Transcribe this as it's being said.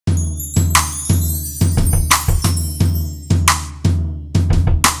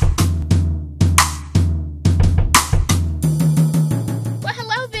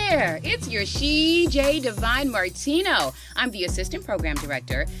your SheJay Divine Martino. I'm the Assistant Program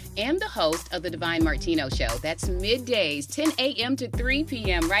Director and the host of the Divine Martino Show. That's middays, 10 a.m. to 3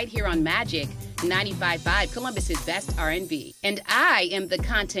 p.m. right here on Magic 95.5, Columbus's best R&B. And I am the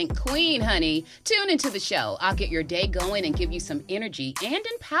content queen, honey. Tune into the show. I'll get your day going and give you some energy and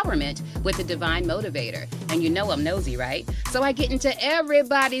empowerment with the Divine Motivator. And you know I'm nosy, right? So I get into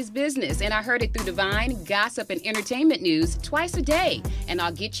everybody's business, and I heard it through Divine gossip and entertainment news twice a day. And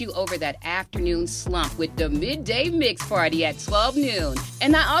I'll get you over that afternoon slump with the midday mix party at 12 noon.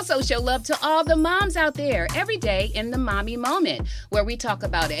 And I also show love to all the moms out there every day in the Mommy Moment, where we talk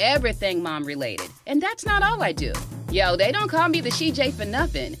about everything mom-related. And that's not all I do. Yo, they don't call me the SheJay for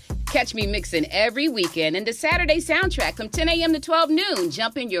nothing. Catch me mixing every weekend in the Saturday soundtrack from 10 a.m. to 12 noon,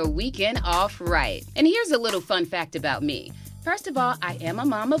 jumping your weekend off right. And here's a little fun fact about me. First of all, I am a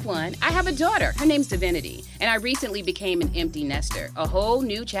mom of one. I have a daughter. Her name's Divinity. And I recently became an empty nester, a whole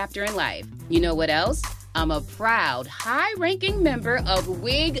new chapter in life. You know what else? I'm a proud, high-ranking member of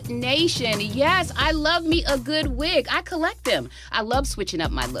Wig Nation. Yes, I love me a good wig. I collect them. I love switching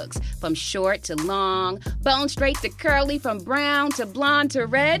up my looks, from short to long, bone straight to curly, from brown to blonde to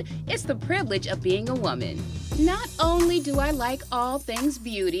red. It's the privilege of being a woman. Not only do I like all things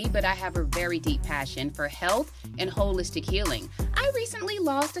beauty, but I have a very deep passion for health and holistic healing. I recently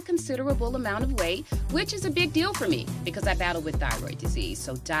lost a considerable amount of weight, which is a big deal for me because I battle with thyroid disease,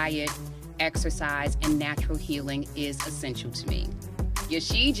 so diet, exercise, and natural healing is essential to me. Your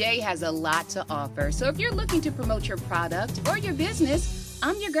SheJay has a lot to offer, so if you're looking to promote your product or your business,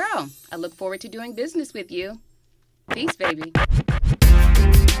 I'm your girl. I look forward to doing business with you. Peace, baby.